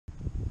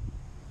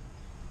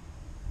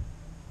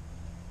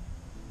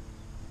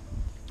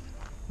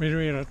We're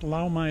here at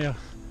Laumeier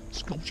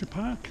Sculpture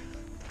Park.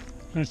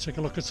 I'm going to take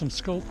a look at some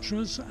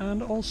sculptures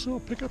and also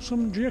pick up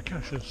some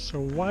geocaches, so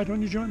why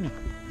don't you join me?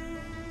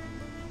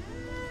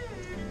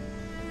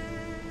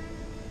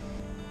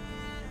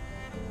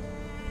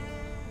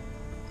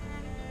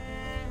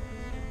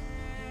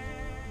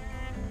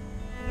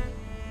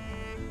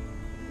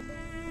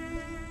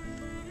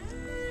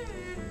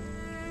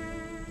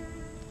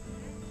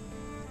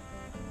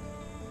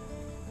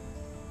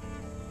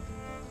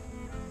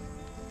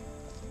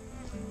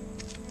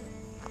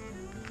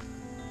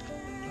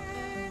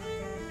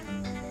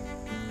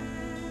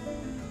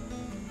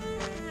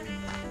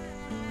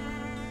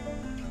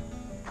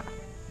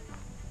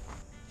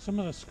 Some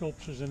of the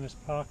sculptures in this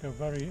park are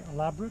very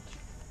elaborate,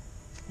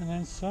 and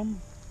then some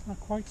are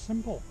quite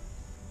simple.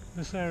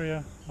 This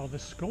area, or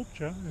this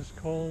sculpture, is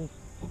called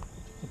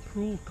the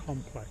Pool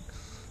Complex.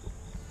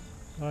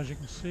 As you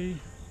can see,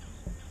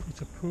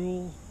 it's a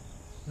pool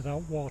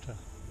without water.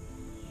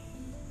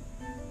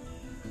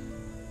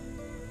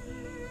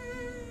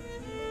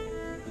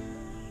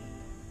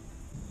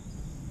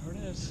 There it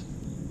is.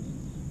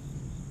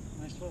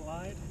 Nice little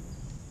ride.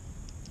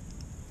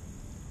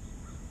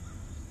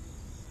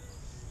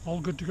 All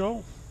good to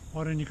go?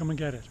 Why don't you come and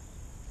get it?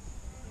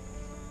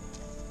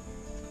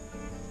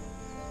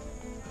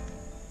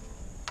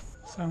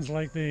 Sounds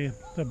like the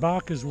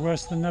bark is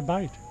worse than the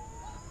bite.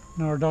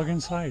 Nor a dog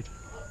inside,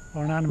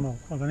 or an animal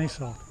of any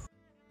sort.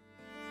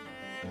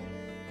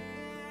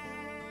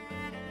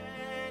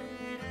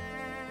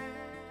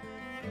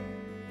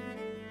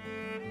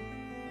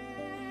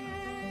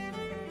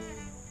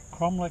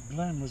 Cromlech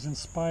Glen was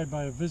inspired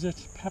by a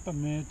visit Pepper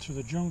made to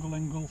the Jungle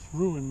Ingulf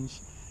ruins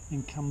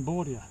in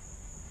Cambodia.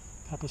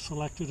 Pepper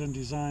selected and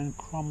designed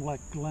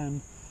Cromlech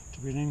Glen to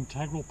be an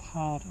integral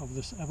part of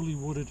this heavily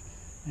wooded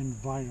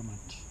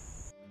environment.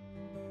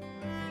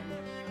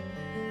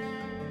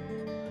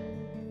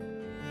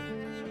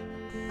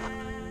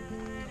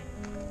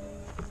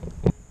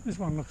 This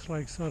one looks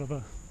like sort of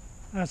a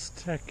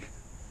Aztec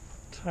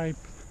type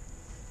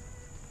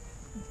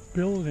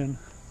building.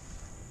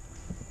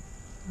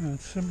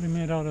 It's simply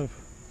made out of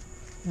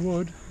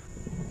wood.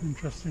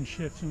 Interesting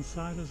shapes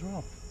inside as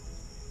well.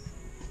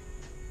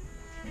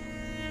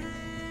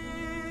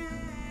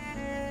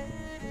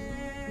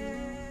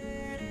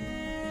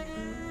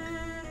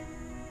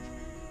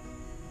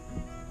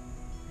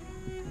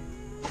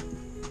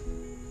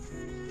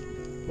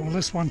 Well,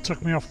 this one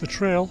took me off the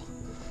trail.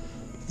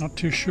 Not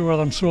too sure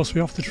whether I'm supposed to be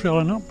off the trail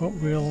or not, but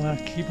we'll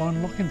keep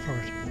on looking for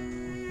it.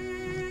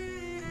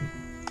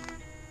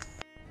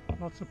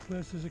 Lots of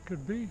places it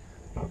could be,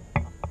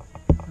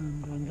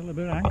 and I'm a little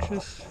bit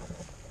anxious,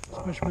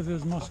 especially with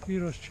those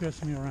mosquitoes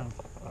chasing me around.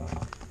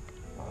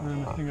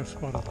 And I think I've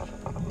spotted it.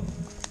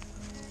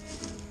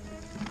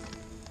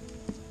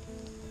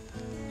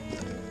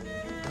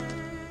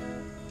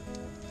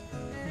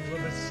 A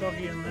little bit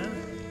soggy in there.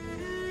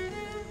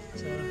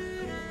 It's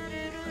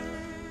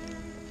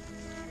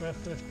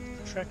worth the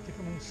trek to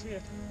come and see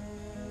it.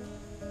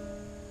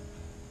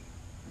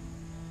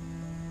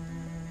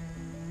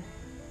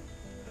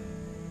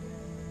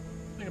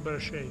 I think I better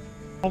shave.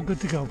 All good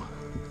to go.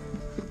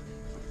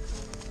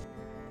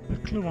 The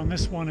clue on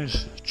this one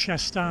is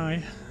chest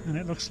high, and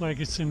it looks like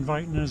it's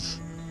inviting us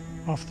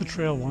off the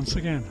trail once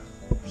again.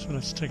 So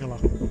let's take a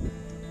look.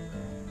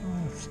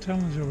 Oh, it's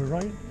telling us we're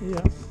right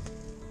here.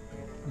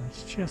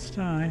 That's chest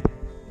high.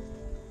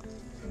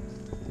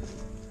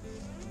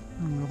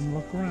 And we'll have a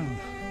look around.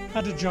 I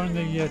had to join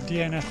the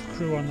DNF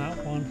crew on that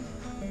one.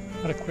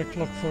 Had a quick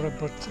look for it,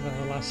 but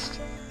the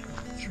last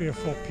 3 or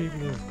 4 people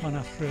who've gone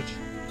after it,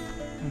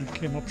 and it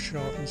came up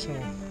short, and so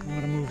I'm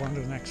going to move on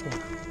to the next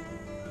one.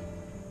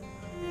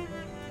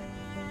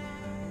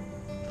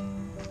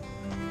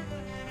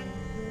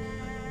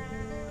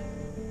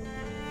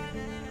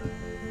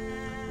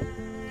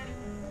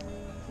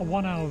 A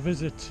 1-hour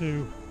visit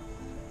to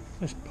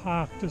this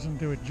park doesn't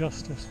do it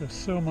justice. There's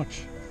so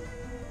much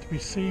to be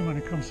seen when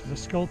it comes to the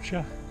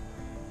sculpture.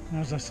 And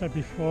as I said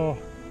before,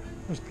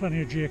 there's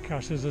plenty of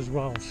geocaches as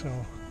well, so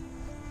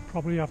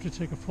probably have to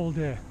take a full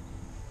day.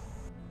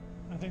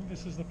 I think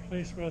this is the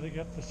place where they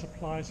get the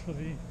supplies for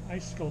the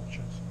ice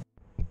sculptures.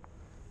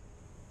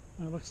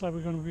 And it looks like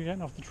we're going to be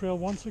getting off the trail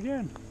once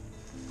again.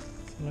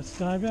 So let's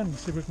dive in and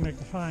see if we can make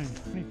the find.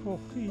 24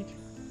 feet.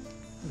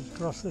 Just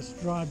cross this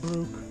dry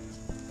brook.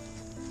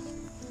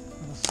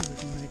 And let's see if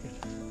we can make it.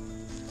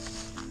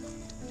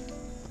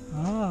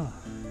 Ah,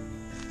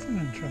 it's an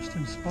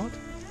interesting spot.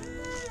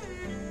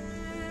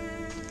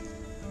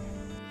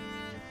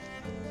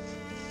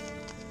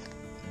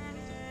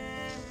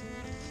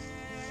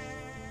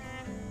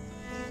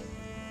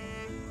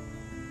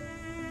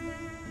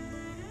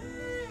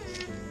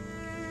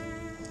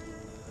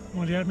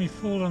 Well, you had me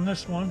fooled on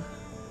this one.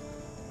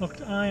 Looked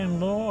high and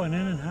low and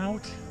in and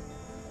out,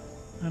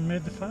 and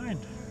made the find.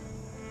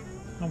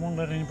 I won't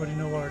let anybody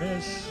know where it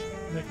is.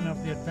 They can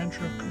have the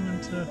adventure of coming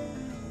to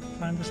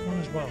find this one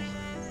as well.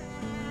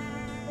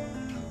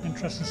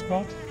 Interesting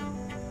spot,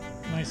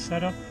 nice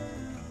setup,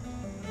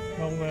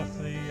 well worth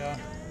the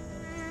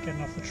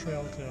getting off the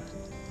trail to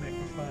make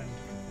the find.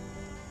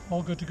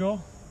 All good to go?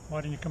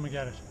 Why didn't you come and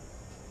get it?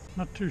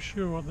 Not too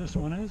sure what this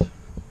one is,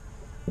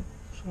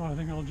 so I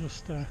think I'll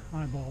just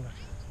eyeball it.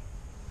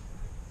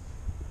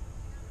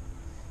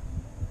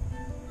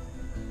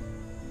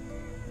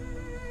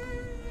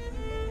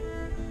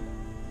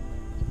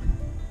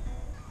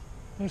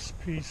 This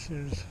piece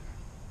is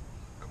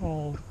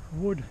called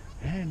wood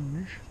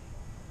henge,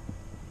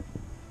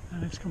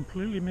 and it's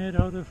completely made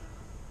out of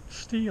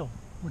steel,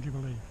 would you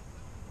believe?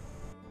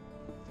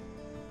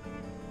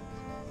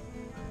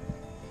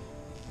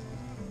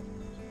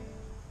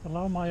 The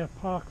Laumeier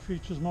Park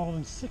features more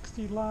than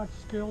 60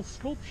 large-scale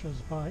sculptures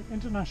by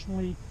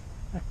internationally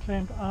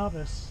acclaimed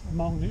artists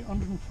among the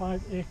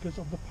 105 acres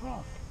of the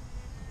park.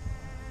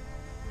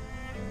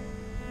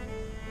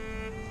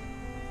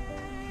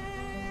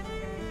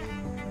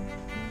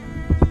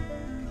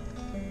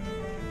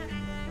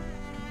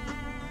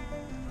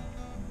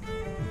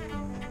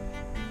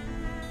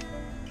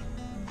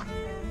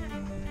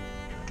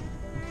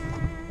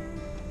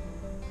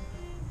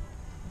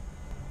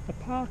 The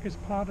park is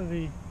part of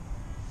the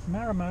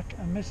Merrimack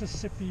and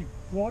Mississippi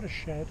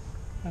watershed,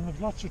 and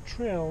there's lots of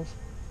trails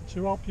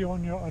to help you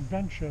on your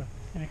adventure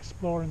in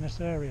exploring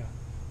this area.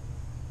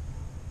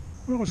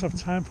 We always have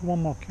time for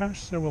one more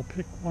cache, so we'll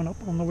pick one up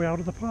on the way out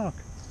of the park.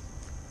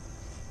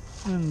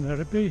 And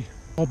there it be.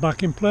 All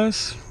back in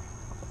place.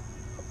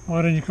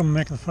 Why don't you come and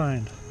make the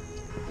find?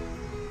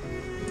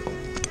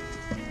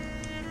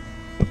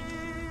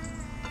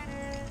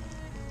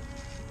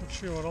 Not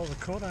sure what all the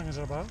coat hangers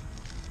are about.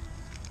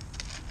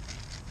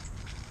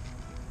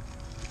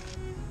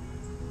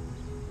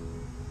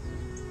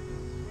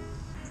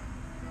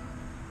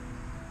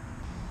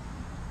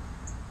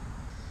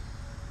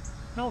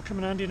 That'll come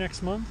in handy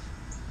next month.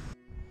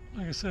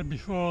 Like I said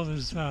before,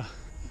 there's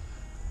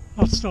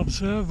lots to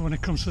observe when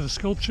it comes to the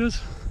sculptures,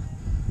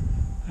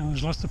 and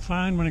there's lots to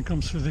find when it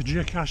comes to the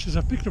geocaches.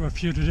 I've picked up a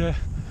few today,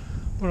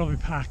 but I'll be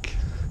back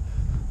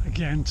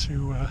again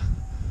to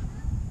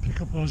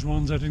pick up those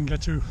ones I didn't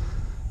get to.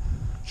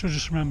 So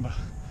just remember,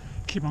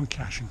 keep on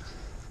caching.